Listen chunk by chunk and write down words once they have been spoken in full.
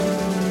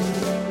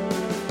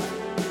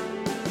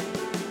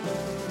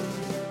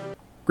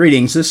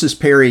Greetings, this is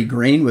Perry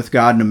Green with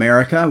God in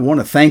America. I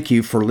want to thank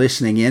you for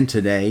listening in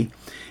today.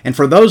 And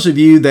for those of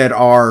you that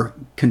are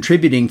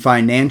contributing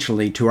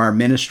financially to our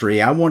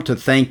ministry, I want to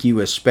thank you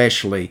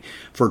especially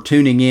for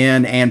tuning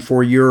in and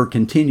for your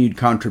continued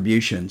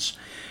contributions.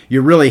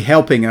 You're really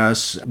helping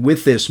us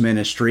with this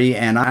ministry,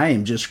 and I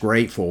am just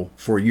grateful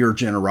for your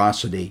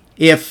generosity.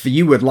 If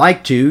you would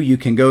like to, you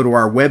can go to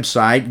our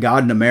website,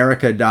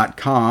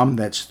 godinamerica.com.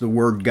 That's the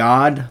word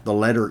God, the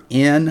letter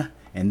N,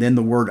 and then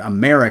the word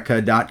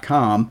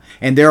America.com.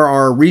 And there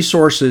are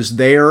resources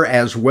there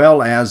as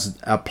well as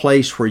a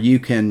place where you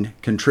can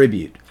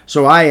contribute.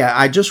 So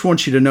I just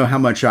want you to know how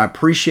much I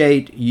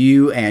appreciate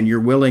you and your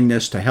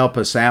willingness to help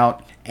us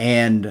out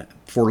and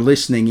for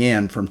listening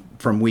in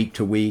from week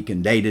to week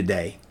and day to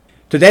day.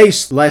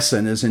 Today's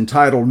lesson is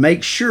entitled,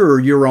 Make Sure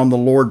You're on the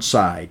Lord's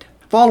Side.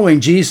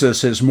 Following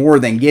Jesus is more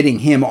than getting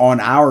Him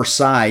on our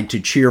side to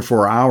cheer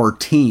for our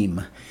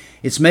team.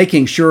 It's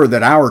making sure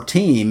that our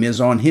team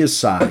is on His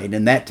side,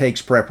 and that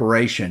takes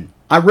preparation.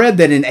 I read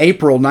that in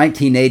April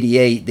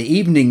 1988, the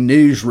Evening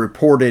News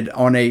reported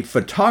on a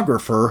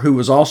photographer who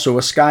was also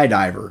a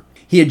skydiver.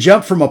 He had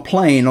jumped from a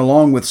plane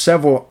along with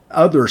several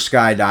other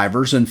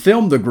skydivers and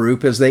filmed the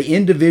group as they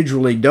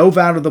individually dove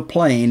out of the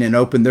plane and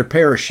opened their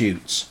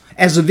parachutes.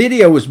 As the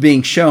video was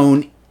being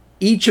shown,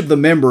 each of the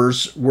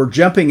members were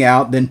jumping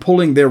out, then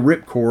pulling their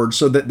ripcord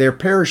so that their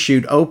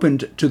parachute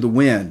opened to the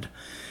wind.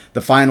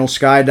 The final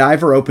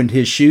skydiver opened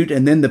his chute,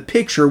 and then the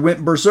picture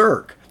went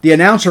berserk. The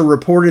announcer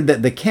reported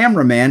that the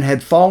cameraman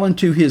had fallen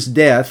to his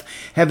death,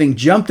 having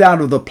jumped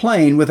out of the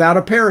plane without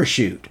a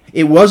parachute.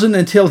 It wasn't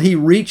until he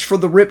reached for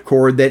the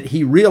ripcord that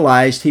he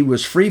realized he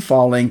was free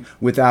falling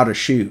without a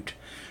chute.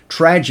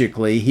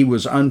 Tragically, he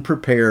was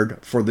unprepared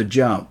for the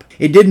jump.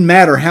 It didn't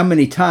matter how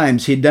many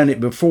times he'd done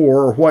it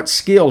before or what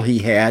skill he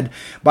had.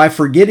 By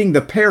forgetting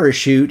the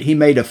parachute, he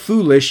made a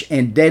foolish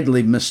and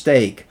deadly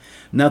mistake.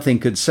 Nothing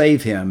could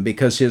save him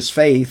because his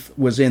faith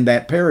was in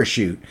that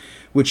parachute,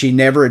 which he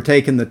never had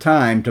taken the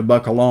time to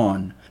buckle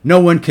on. No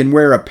one can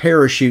wear a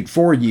parachute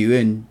for you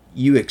and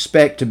you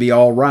expect to be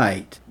all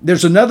right.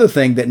 There's another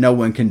thing that no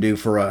one can do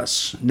for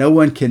us. No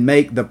one can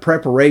make the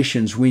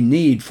preparations we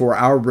need for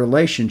our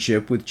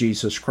relationship with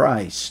Jesus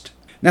Christ.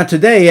 Now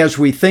today, as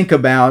we think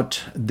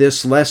about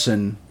this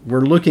lesson,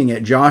 we're looking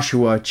at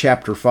Joshua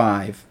chapter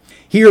 5.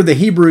 Here the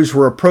Hebrews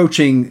were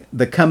approaching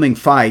the coming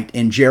fight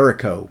in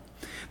Jericho.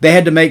 They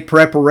had to make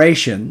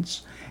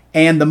preparations,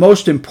 and the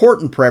most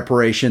important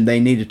preparation they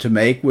needed to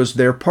make was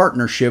their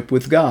partnership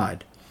with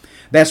God.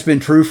 That's been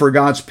true for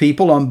God's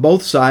people on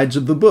both sides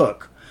of the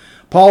book.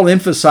 Paul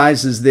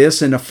emphasizes this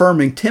in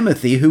affirming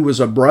Timothy, who was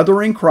a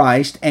brother in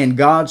Christ and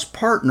God's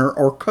partner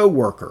or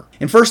co-worker.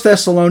 In 1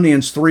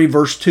 Thessalonians 3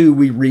 verse 2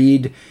 we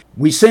read,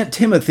 We sent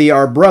Timothy,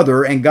 our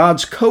brother and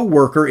God's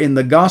co-worker in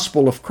the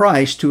gospel of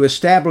Christ, to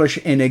establish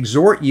and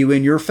exhort you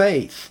in your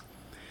faith.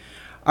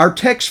 Our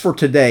text for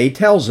today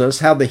tells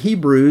us how the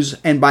Hebrews,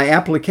 and by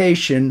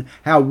application,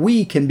 how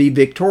we can be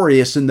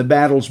victorious in the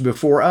battles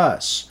before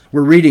us.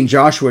 We're reading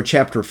Joshua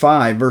chapter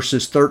 5,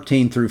 verses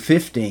 13 through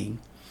 15.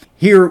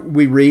 Here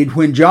we read,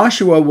 When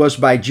Joshua was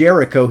by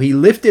Jericho, he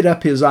lifted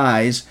up his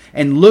eyes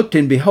and looked,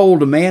 and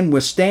behold, a man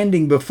was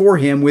standing before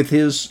him with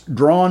his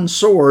drawn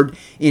sword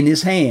in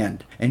his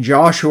hand. And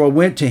Joshua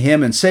went to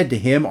him and said to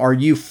him, Are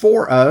you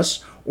for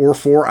us or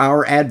for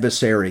our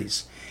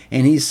adversaries?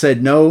 And he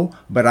said, No,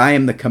 but I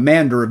am the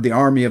commander of the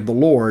army of the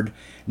Lord.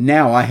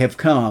 Now I have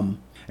come.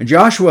 And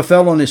Joshua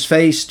fell on his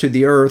face to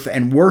the earth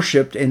and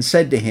worshipped and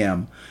said to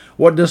him,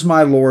 What does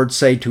my Lord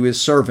say to his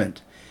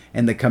servant?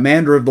 And the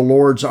commander of the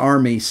Lord's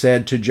army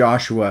said to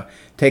Joshua,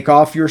 Take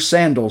off your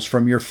sandals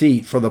from your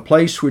feet, for the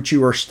place which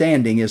you are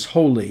standing is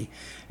holy.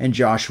 And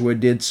Joshua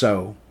did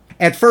so.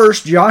 At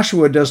first,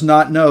 Joshua does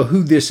not know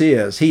who this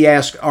is. He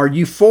asks, Are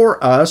you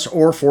for us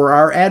or for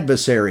our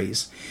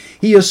adversaries?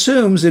 He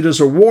assumes it is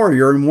a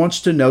warrior and wants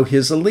to know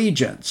his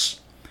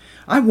allegiance.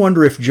 I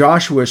wonder if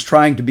Joshua is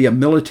trying to be a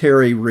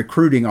military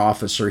recruiting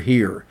officer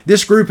here.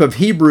 This group of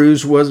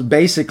Hebrews was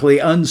basically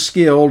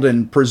unskilled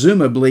and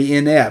presumably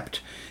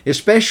inept,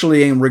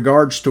 especially in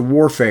regards to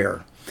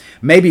warfare.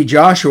 Maybe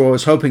Joshua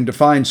was hoping to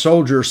find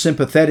soldiers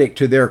sympathetic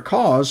to their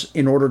cause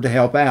in order to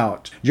help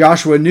out.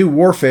 Joshua knew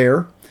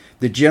warfare.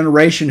 The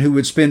generation who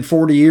would spend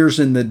 40 years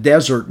in the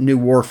desert knew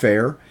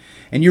warfare.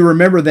 And you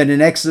remember that in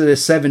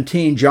Exodus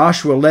 17,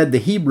 Joshua led the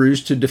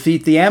Hebrews to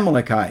defeat the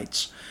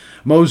Amalekites.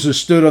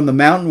 Moses stood on the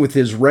mountain with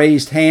his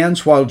raised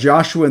hands while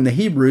Joshua and the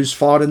Hebrews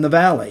fought in the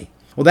valley.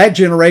 Well, that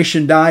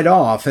generation died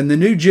off, and the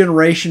new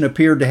generation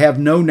appeared to have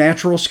no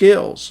natural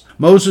skills.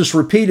 Moses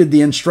repeated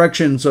the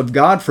instructions of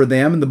God for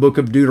them in the book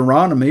of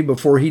Deuteronomy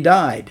before he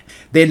died.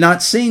 They had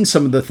not seen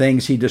some of the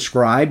things he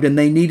described, and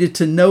they needed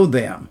to know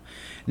them.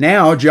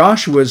 Now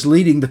Joshua is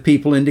leading the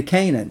people into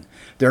Canaan.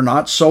 They're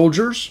not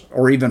soldiers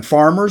or even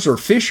farmers or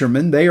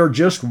fishermen. They are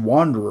just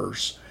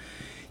wanderers.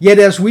 Yet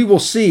as we will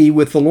see,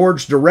 with the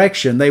Lord's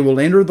direction, they will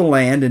enter the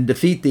land and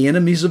defeat the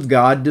enemies of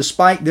God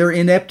despite their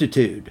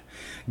ineptitude.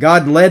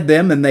 God led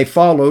them and they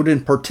followed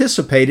and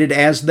participated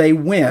as they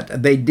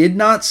went. They did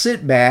not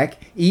sit back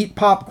eat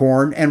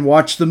popcorn, and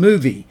watch the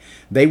movie.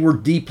 They were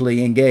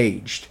deeply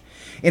engaged.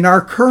 In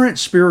our current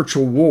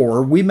spiritual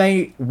war, we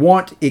may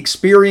want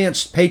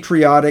experienced,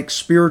 patriotic,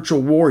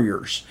 spiritual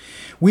warriors.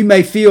 We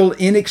may feel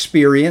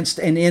inexperienced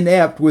and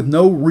inept with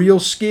no real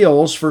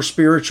skills for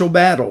spiritual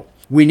battle.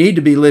 We need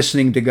to be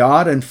listening to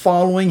God and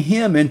following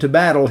Him into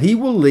battle. He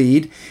will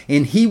lead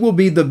and He will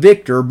be the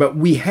victor, but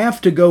we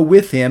have to go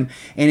with Him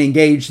and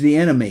engage the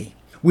enemy.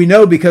 We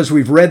know because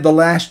we've read the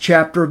last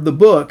chapter of the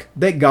book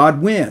that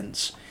God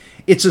wins.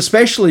 It's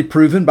especially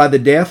proven by the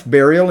death,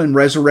 burial, and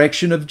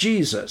resurrection of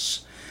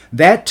Jesus.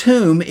 That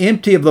tomb,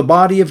 empty of the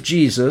body of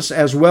Jesus,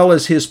 as well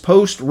as His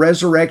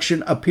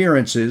post-resurrection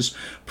appearances,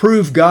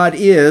 prove God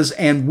is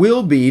and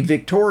will be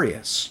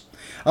victorious.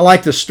 I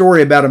like the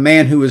story about a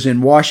man who was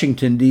in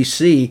Washington,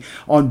 D.C.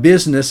 on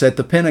business at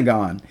the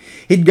Pentagon.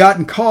 He'd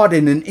gotten caught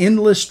in an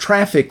endless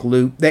traffic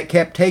loop that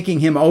kept taking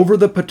him over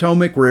the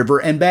Potomac River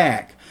and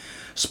back.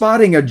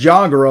 Spotting a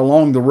jogger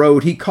along the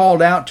road, he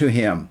called out to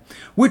him,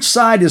 "Which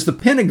side is the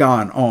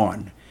Pentagon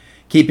on?"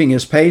 Keeping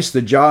his pace,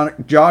 the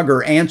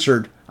jogger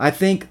answered, "I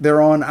think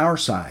they're on our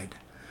side."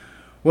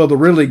 Well, the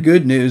really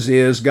good news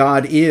is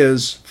God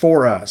is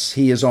for us.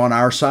 He is on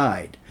our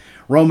side.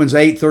 Romans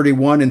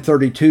 8:31 and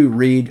 32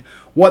 read,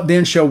 "What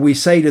then shall we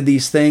say to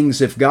these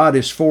things? If God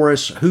is for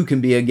us, who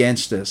can be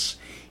against us?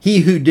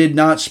 He who did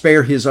not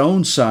spare His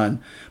own Son,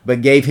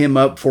 but gave Him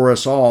up for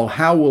us all,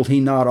 how will He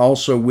not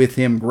also with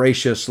Him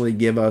graciously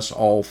give us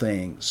all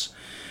things?"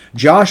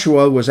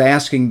 Joshua was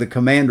asking the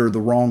commander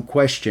the wrong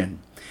question.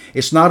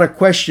 It's not a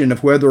question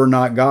of whether or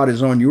not God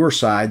is on your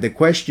side. The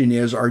question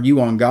is, are you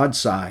on God's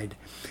side?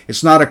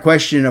 It's not a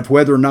question of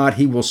whether or not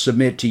He will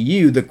submit to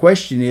you. The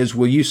question is,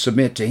 will you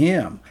submit to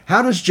Him?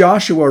 How does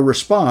Joshua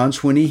respond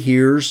when he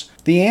hears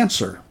the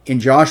answer? In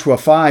Joshua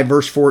 5,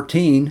 verse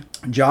 14,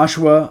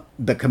 Joshua,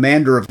 the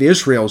commander of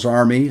Israel's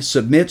army,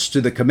 submits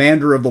to the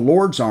commander of the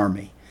Lord's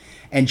army.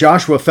 And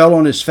Joshua fell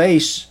on his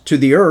face to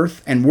the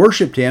earth and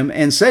worshipped Him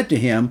and said to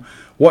him,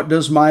 "What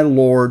does my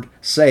Lord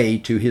say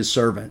to His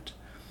servant?"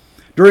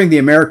 During the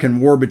American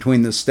War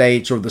between the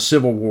states, or the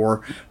Civil War,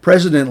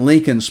 President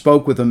Lincoln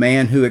spoke with a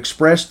man who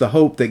expressed the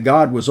hope that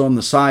God was on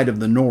the side of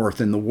the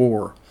North in the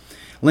war.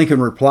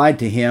 Lincoln replied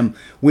to him,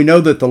 "We know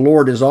that the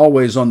Lord is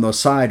always on the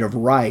side of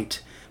right,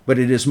 but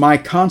it is my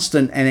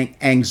constant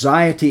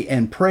anxiety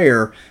and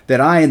prayer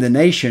that I and the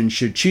nation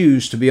should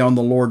choose to be on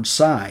the Lord's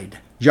side."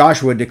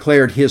 Joshua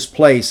declared his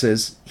place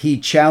as he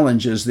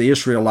challenges the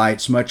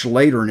Israelites much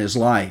later in his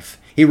life.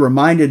 He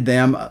reminded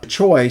them of the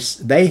choice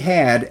they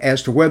had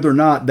as to whether or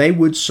not they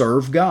would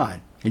serve God.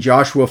 In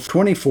Joshua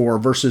 24,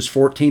 verses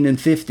 14 and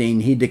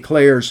 15, he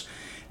declares,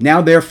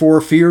 "Now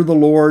therefore fear the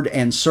Lord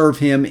and serve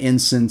Him in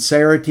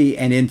sincerity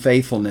and in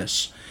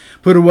faithfulness.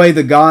 Put away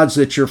the gods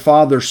that your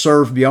fathers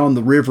served beyond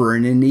the river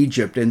and in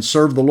Egypt, and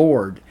serve the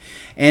Lord.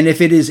 And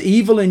if it is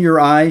evil in your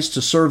eyes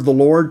to serve the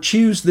Lord,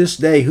 choose this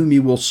day whom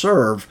you will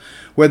serve,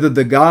 whether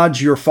the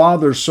gods your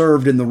fathers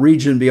served in the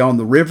region beyond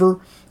the river,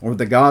 or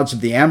the gods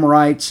of the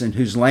Amorites in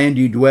whose land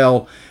you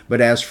dwell.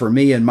 But as for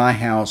me and my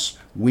house,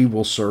 we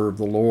will serve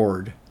the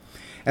Lord."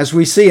 As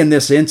we see in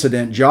this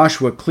incident,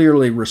 Joshua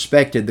clearly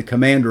respected the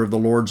commander of the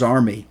Lord's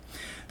army.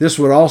 This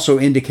would also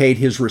indicate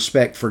his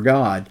respect for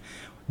God.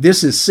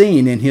 This is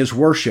seen in his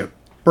worship.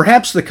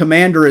 Perhaps the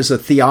commander is a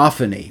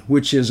theophany,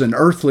 which is an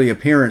earthly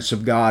appearance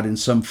of God in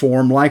some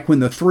form, like when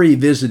the three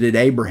visited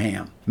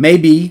Abraham.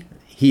 Maybe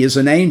he is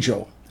an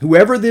angel.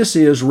 Whoever this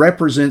is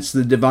represents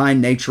the divine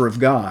nature of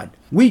God.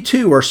 We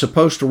too are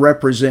supposed to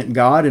represent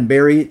God and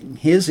bear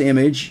His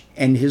image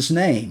and His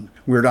name.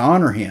 We're to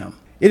honor Him.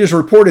 It is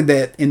reported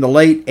that in the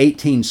late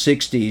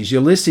 1860s,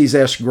 Ulysses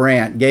S.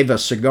 Grant gave a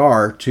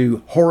cigar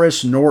to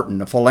Horace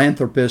Norton, a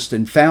philanthropist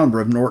and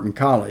founder of Norton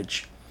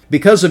College.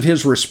 Because of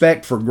his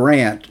respect for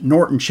Grant,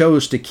 Norton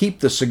chose to keep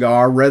the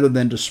cigar rather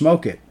than to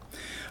smoke it.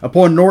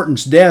 Upon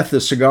Norton's death,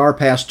 the cigar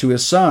passed to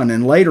his son,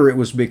 and later it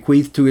was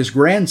bequeathed to his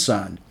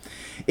grandson.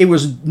 It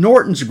was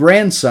Norton's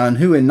grandson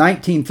who in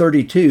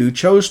 1932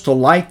 chose to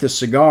light the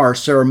cigar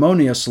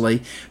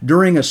ceremoniously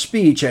during a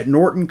speech at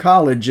Norton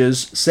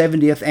College's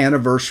 70th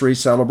anniversary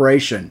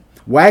celebration.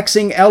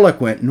 Waxing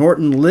eloquent,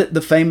 Norton lit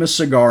the famous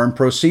cigar and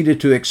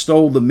proceeded to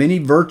extol the many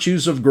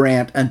virtues of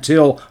Grant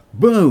until,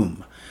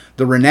 boom,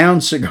 the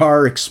renowned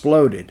cigar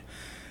exploded.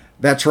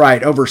 That's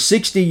right, over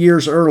 60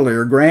 years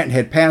earlier, Grant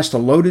had passed a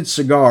loaded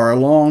cigar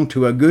along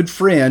to a good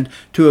friend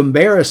to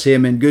embarrass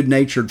him in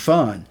good-natured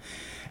fun.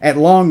 At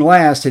long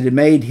last, it had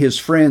made his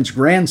friend's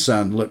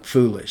grandson look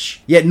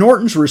foolish. Yet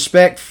Norton's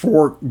respect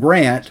for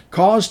Grant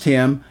caused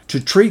him to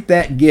treat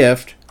that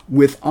gift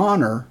with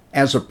honor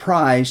as a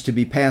prize to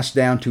be passed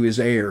down to his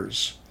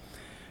heirs.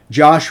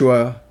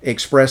 Joshua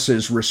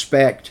expresses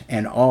respect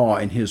and awe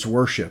in his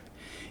worship.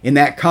 In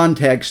that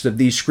context of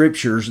these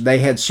scriptures, they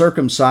had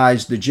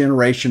circumcised the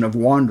generation of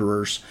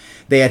wanderers.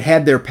 They had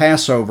had their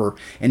Passover,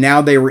 and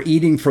now they were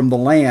eating from the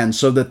land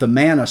so that the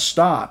manna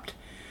stopped.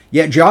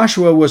 Yet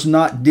Joshua was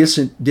not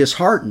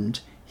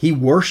disheartened. He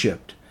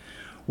worshiped.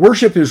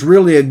 Worship is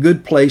really a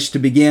good place to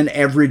begin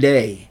every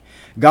day.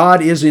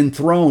 God is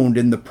enthroned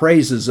in the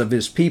praises of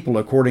his people,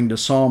 according to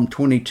Psalm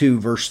 22,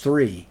 verse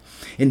 3.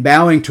 In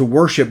bowing to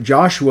worship,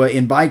 Joshua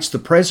invites the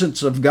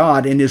presence of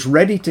God and is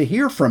ready to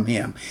hear from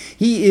him.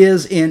 He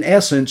is, in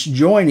essence,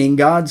 joining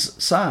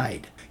God's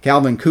side.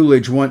 Calvin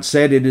Coolidge once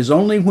said, "It is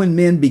only when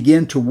men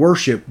begin to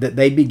worship that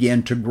they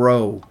begin to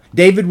grow."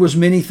 David was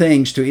many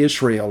things to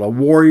Israel: a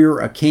warrior,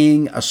 a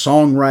king, a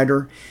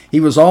songwriter. He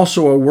was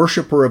also a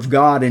worshiper of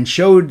God and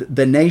showed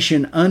the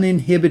nation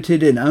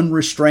uninhibited and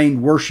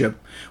unrestrained worship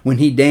when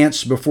he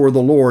danced before the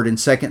Lord in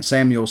 2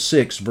 Samuel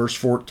 6, verse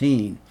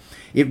 14.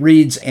 It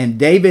reads, "And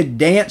David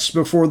danced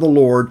before the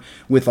Lord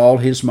with all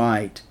his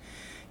might."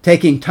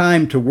 Taking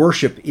time to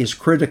worship is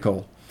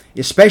critical,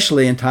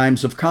 especially in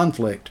times of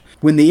conflict.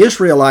 When the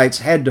Israelites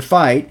had to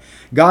fight,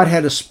 God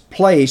had a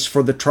place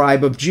for the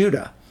tribe of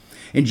Judah.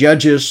 In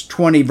Judges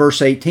 20,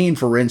 verse 18,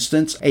 for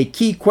instance, a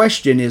key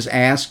question is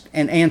asked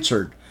and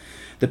answered.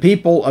 The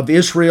people of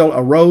Israel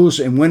arose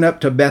and went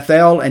up to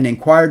Bethel and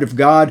inquired of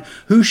God,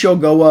 "Who shall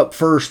go up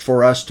first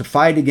for us to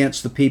fight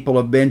against the people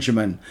of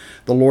Benjamin?"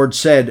 The Lord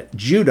said,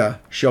 "Judah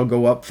shall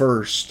go up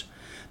first."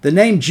 The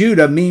name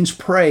Judah means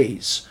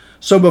praise.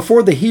 So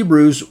before the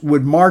Hebrews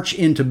would march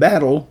into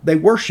battle, they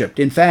worshiped.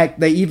 In fact,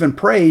 they even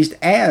praised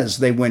as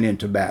they went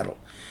into battle.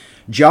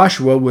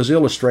 Joshua was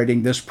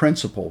illustrating this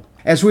principle.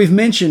 As we've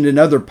mentioned in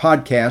other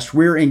podcasts,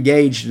 we're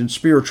engaged in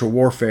spiritual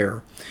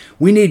warfare.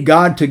 We need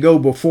God to go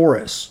before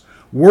us.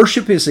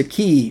 Worship is a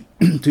key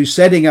to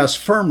setting us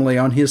firmly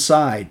on his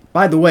side.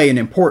 By the way, an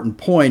important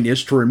point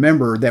is to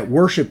remember that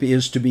worship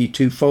is to be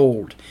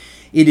twofold.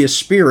 It is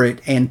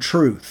spirit and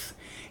truth.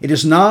 It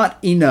is not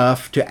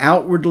enough to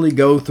outwardly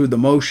go through the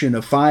motion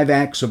of 5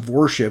 acts of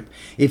worship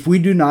if we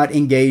do not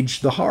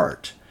engage the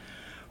heart.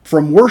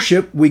 From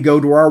worship, we go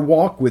to our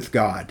walk with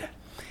God.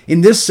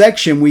 In this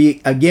section,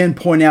 we again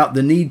point out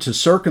the need to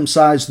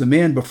circumcise the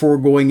men before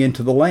going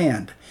into the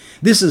land.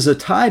 This is a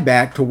tie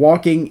back to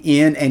walking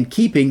in and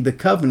keeping the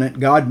covenant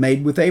God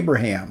made with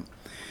Abraham.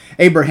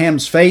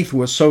 Abraham's faith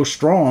was so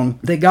strong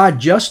that God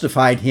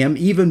justified him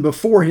even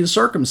before his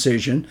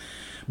circumcision,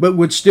 but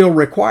would still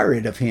require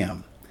it of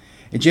him.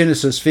 In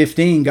Genesis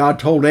 15, God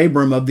told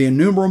Abram of the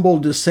innumerable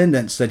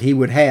descendants that he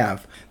would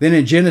have. Then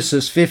in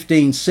Genesis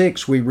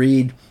 15:6, we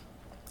read,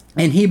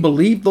 "And he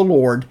believed the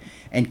Lord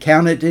and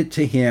counted it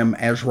to him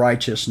as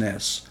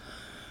righteousness."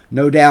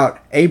 No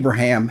doubt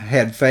Abraham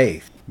had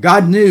faith.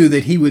 God knew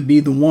that he would be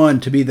the one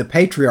to be the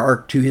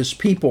patriarch to his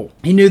people.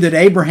 He knew that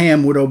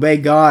Abraham would obey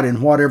God in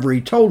whatever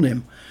he told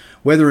him,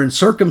 whether in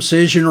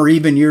circumcision or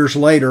even years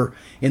later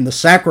in the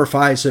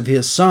sacrifice of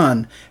his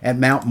son at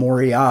Mount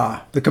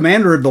Moriah. The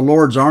commander of the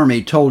Lord's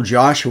army told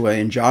Joshua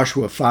in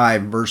Joshua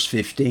 5, verse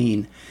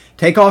 15,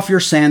 "Take off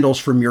your sandals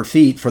from your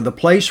feet, for the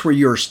place where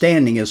you are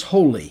standing is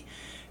holy."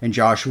 And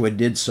Joshua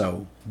did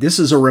so. This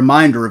is a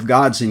reminder of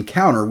God's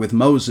encounter with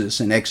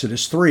Moses in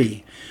Exodus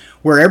 3.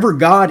 Wherever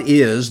God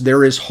is,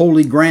 there is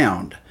holy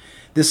ground.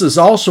 This is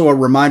also a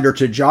reminder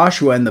to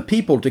Joshua and the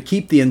people to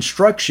keep the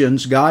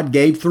instructions God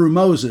gave through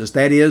Moses,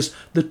 that is,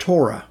 the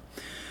Torah.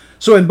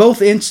 So in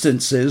both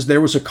instances,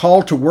 there was a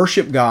call to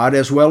worship God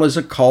as well as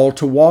a call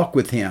to walk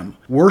with him.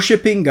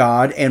 Worshiping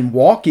God and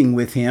walking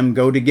with him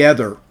go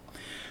together.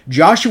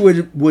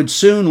 Joshua would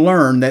soon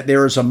learn that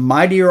there is a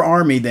mightier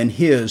army than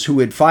his who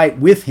would fight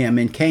with him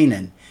in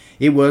Canaan.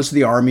 It was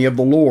the army of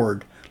the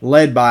Lord,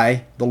 led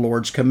by the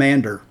Lord's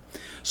commander.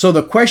 So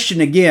the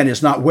question again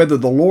is not whether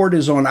the Lord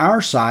is on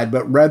our side,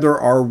 but rather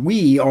are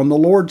we on the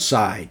Lord's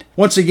side.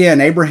 Once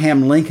again,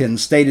 Abraham Lincoln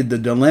stated the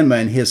dilemma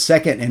in his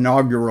second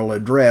inaugural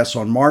address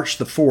on March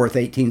the 4th,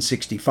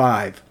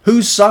 1865.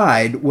 Whose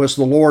side was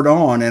the Lord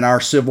on in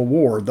our Civil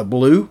War, the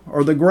blue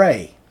or the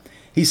gray?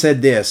 He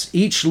said this,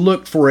 "Each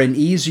looked for an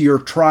easier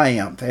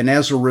triumph, and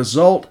as a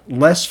result,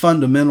 less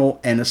fundamental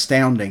and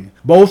astounding.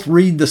 Both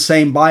read the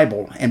same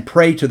Bible and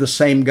pray to the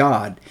same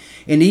God,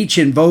 and each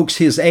invokes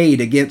his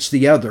aid against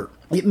the other.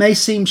 It may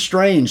seem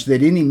strange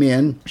that any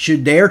men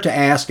should dare to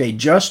ask a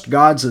just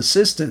God's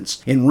assistance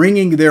in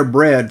wringing their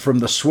bread from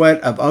the sweat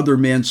of other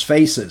men's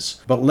faces.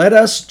 But let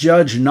us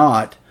judge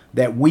not,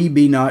 that we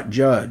be not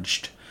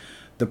judged.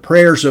 The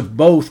prayers of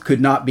both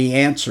could not be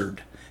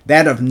answered.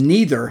 That of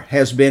neither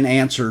has been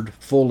answered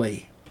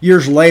fully."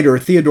 Years later,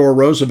 Theodore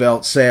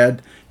Roosevelt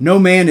said, "No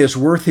man is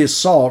worth his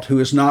salt who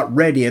is not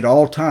ready at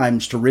all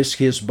times to risk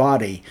his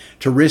body,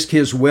 to risk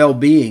his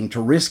well-being, to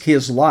risk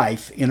his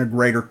life in a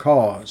greater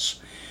cause."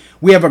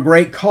 We have a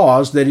great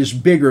cause that is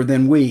bigger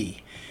than we.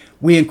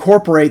 We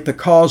incorporate the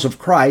cause of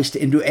Christ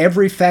into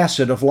every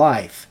facet of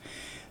life.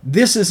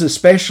 This is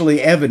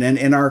especially evident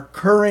in our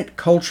current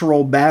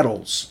cultural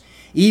battles.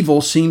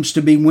 Evil seems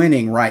to be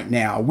winning right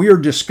now. We are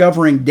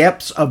discovering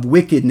depths of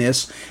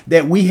wickedness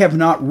that we have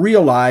not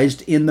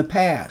realized in the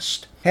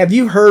past. Have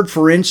you heard,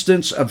 for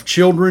instance, of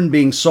children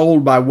being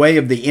sold by way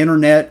of the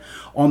internet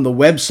on the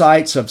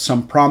websites of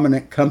some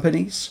prominent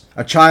companies?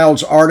 A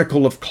child's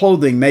article of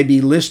clothing may be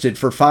listed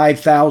for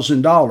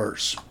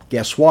 $5,000.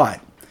 Guess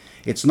what?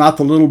 It's not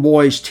the little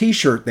boy's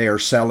t-shirt they are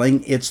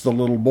selling, it's the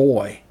little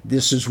boy.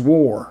 This is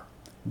war.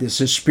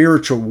 This is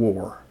spiritual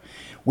war.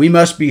 We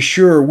must be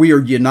sure we are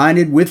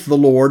united with the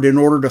Lord in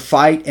order to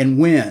fight and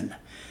win.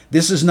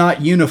 This is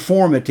not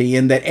uniformity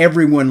in that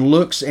everyone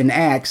looks and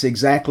acts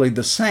exactly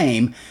the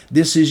same.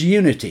 This is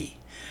unity.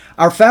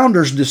 Our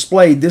founders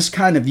displayed this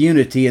kind of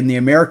unity in the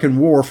American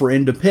War for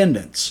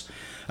Independence.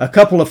 A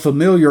couple of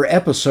familiar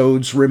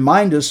episodes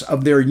remind us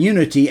of their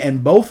unity,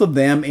 and both of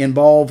them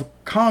involve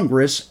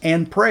Congress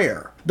and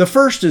prayer. The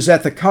first is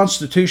at the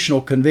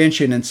Constitutional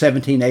Convention in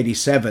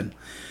 1787.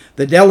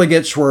 The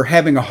delegates were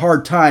having a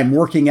hard time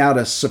working out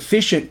a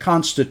sufficient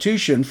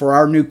constitution for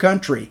our new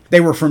country.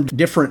 They were from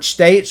different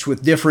states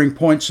with differing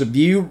points of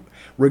view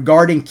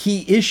regarding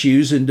key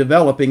issues in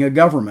developing a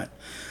government.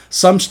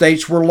 Some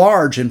states were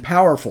large and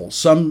powerful,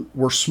 some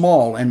were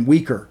small and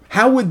weaker.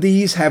 How would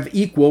these have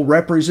equal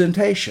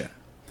representation?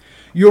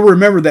 You'll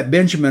remember that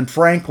Benjamin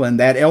Franklin,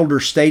 that elder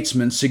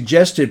statesman,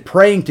 suggested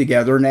praying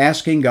together and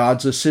asking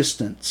God's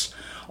assistance.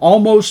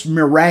 Almost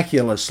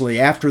miraculously,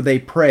 after they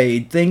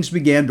prayed, things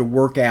began to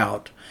work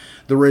out.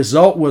 The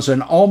result was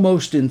an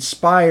almost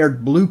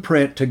inspired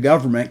blueprint to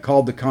government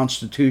called the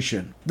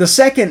Constitution. The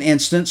second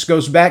instance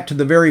goes back to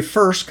the very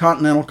first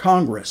Continental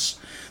Congress.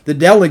 The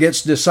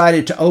delegates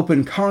decided to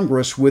open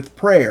Congress with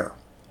prayer.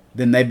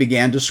 Then they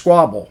began to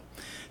squabble.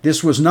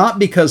 This was not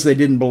because they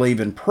didn't believe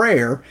in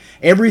prayer.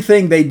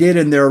 Everything they did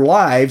in their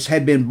lives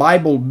had been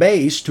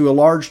Bible-based to a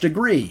large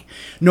degree.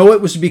 No,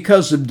 it was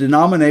because of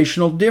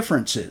denominational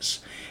differences.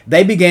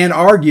 They began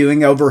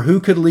arguing over who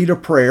could lead a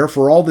prayer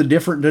for all the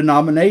different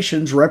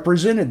denominations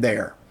represented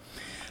there.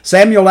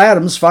 Samuel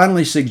Adams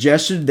finally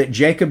suggested that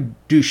Jacob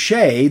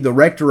Duché, the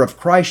rector of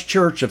Christ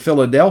Church of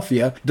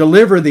Philadelphia,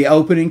 deliver the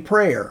opening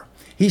prayer.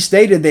 He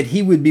stated that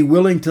he would be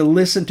willing to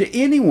listen to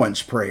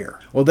anyone's prayer.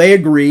 Well, they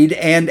agreed,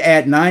 and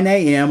at 9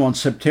 a.m. on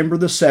September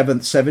the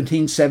 7th,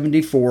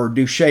 1774,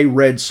 Duché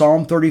read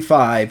Psalm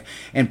 35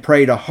 and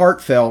prayed a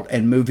heartfelt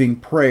and moving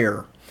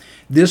prayer.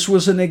 This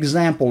was an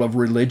example of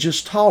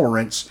religious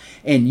tolerance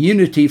and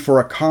unity for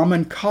a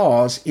common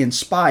cause in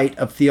spite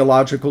of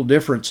theological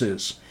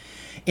differences.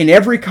 In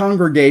every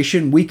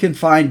congregation, we can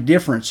find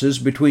differences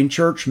between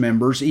church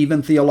members,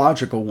 even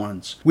theological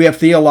ones. We have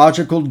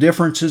theological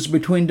differences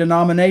between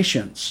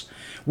denominations.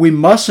 We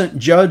mustn't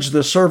judge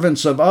the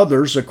servants of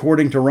others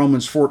according to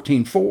Romans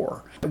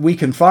 14:4. We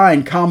can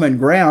find common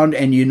ground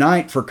and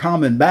unite for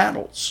common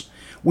battles.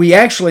 We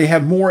actually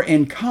have more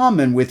in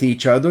common with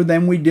each other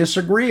than we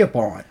disagree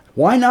upon.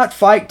 Why not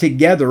fight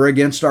together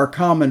against our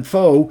common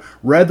foe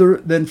rather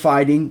than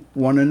fighting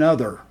one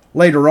another?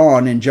 Later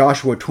on in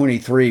Joshua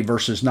 23,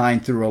 verses 9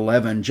 through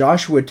 11,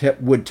 Joshua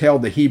would tell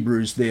the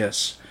Hebrews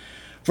this: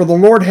 "For the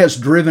Lord has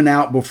driven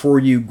out before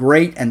you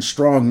great and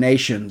strong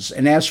nations,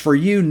 and as for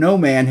you, no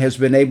man has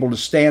been able to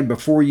stand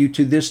before you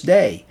to this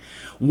day.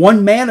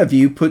 One man of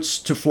you puts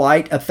to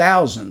flight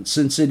 1,000,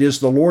 since it is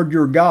the Lord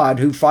your God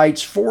who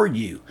fights for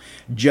you,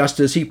 just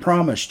as he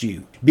promised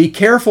you. Be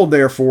careful,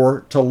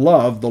 therefore, to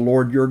love the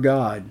Lord your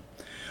God."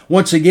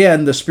 Once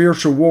again, the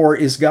spiritual war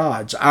is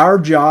God's. Our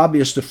job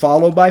is to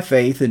follow by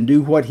faith and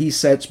do what he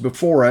sets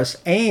before us,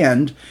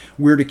 and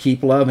we're to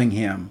keep loving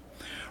him.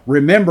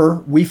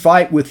 Remember, we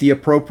fight with the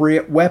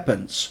appropriate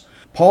weapons.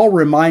 Paul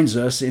reminds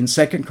us in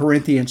 2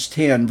 Corinthians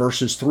 10,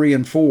 verses 3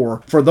 and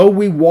 4, "For though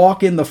we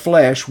walk in the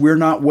flesh, we're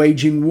not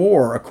waging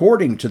war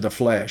according to the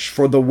flesh.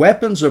 For the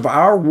weapons of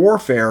our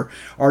warfare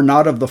are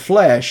not of the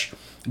flesh,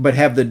 but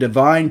have the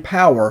divine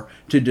power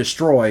to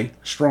destroy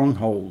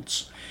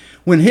strongholds."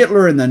 When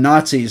Hitler and the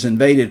Nazis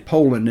invaded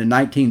Poland in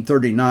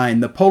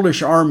 1939, the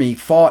Polish army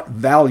fought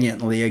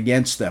valiantly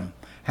against them.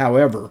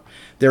 However,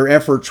 their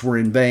efforts were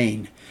in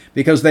vain,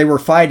 because they were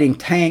fighting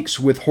tanks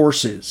with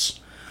horses.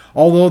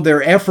 Although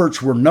their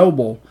efforts were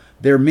noble,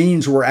 their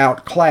means were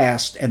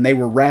outclassed and they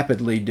were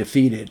rapidly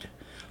defeated.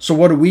 So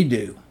what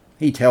do?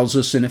 He tells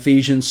us in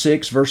Ephesians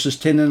 6, verses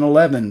 10 and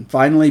 11,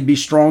 "Finally be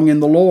strong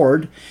in the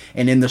Lord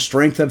and in the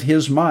strength of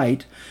his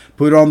might.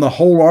 Put on the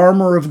whole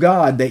armor of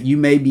God that you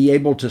may be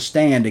able to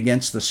stand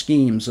against the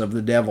schemes of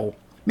the devil."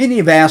 Many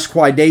have asked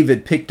why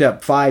David picked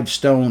up 5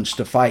 stones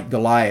to fight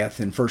Goliath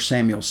in 1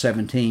 Samuel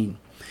 17.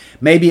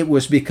 Maybe it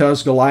was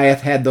because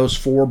Goliath had those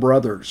 4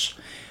 brothers.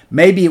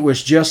 Maybe it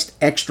was just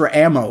extra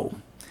ammo.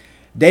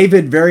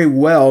 David very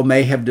well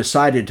may have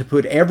decided to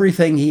put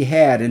everything he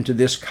had into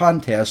this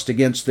contest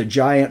against the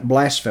giant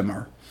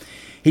blasphemer.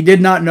 He did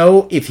not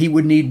know if he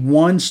would need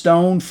 1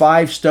 stone,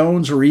 5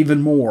 stones, or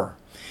even more.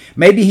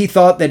 Maybe he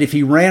thought that if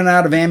he ran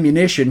out of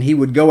ammunition, he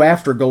would go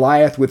after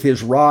Goliath with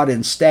his rod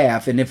and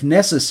staff, and if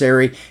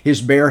necessary,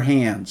 his bare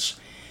hands.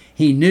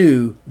 He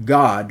knew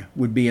God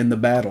would be in the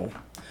battle.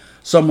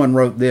 Someone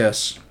wrote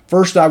this: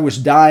 "First I was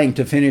dying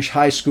to finish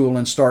high school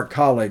and start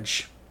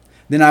college.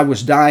 Then I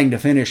was dying to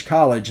finish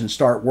college and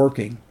start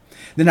working.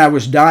 Then I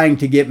was dying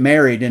to get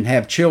married and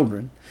have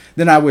children.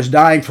 Then I was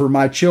dying for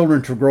my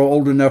children to grow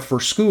old enough for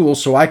school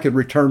so I could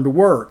return to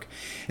work.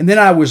 And then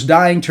I was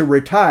dying to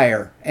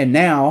retire, and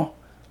now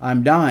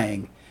I'm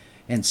dying.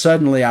 And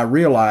suddenly I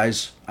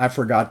realize I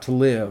forgot to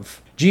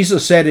live."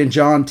 Jesus said in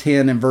John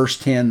 10 and verse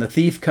 10, "The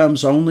thief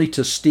comes only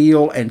to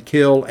steal and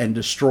kill and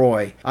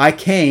destroy. I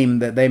came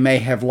that they may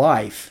have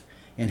life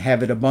and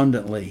have it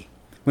abundantly."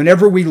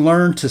 Whenever we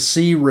learn to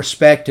see,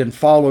 respect, and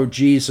follow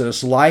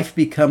Jesus, life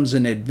becomes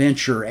an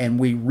adventure and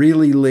we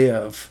really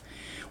live.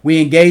 We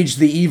engage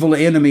the evil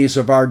enemies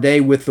of our day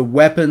with the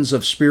weapons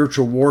of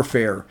spiritual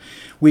warfare.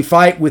 We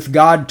fight with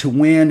God to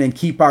win and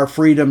keep our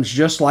freedoms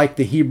just like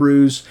the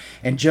Hebrews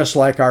and just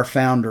like our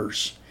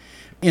founders.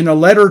 In a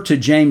letter to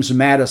James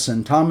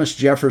Madison, Thomas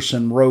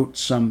Jefferson wrote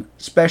some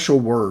special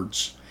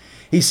words.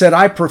 He said,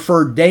 "I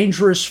prefer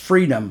dangerous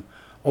freedom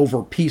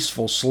over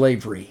peaceful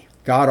slavery."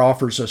 God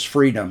offers us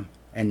freedom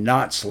and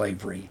not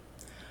slavery.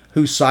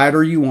 Whose side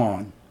are you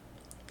on?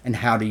 And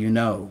how do you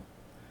know?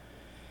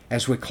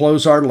 As we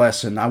close our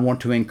lesson, I want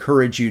to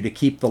encourage you to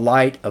keep the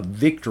light of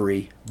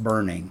victory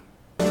burning.